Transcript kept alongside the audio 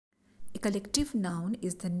collective noun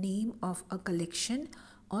is the name of a collection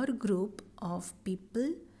or group of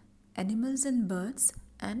people, animals and birds,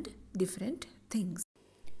 and different things.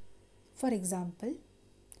 For example,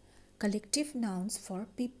 collective nouns for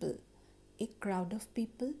people: a crowd of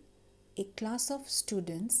people, a class of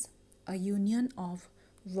students, a union of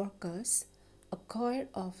workers, a choir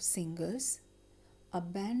of singers, a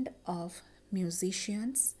band of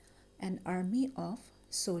musicians, an army of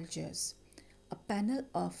soldiers, a panel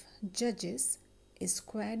of judges, a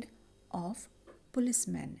squad of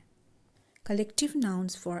policemen. Collective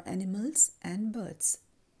nouns for animals and birds: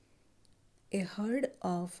 a herd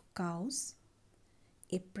of cows,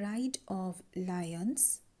 a pride of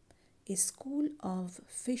lions, a school of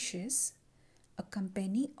fishes, a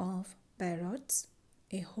company of parrots,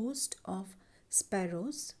 a host of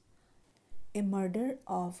sparrows, a murder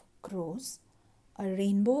of crows, a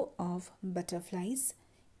rainbow of butterflies,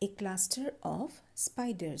 a cluster of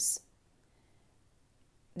spiders.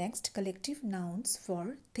 Next, collective nouns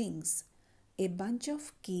for things: a bunch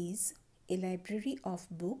of keys, a library of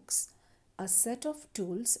books, a set of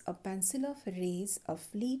tools, a pencil of rays, a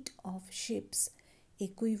fleet of ships, a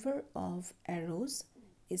quiver of arrows,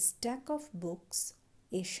 a stack of books,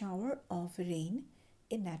 a shower of rain,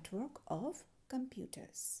 a network of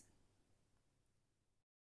computers.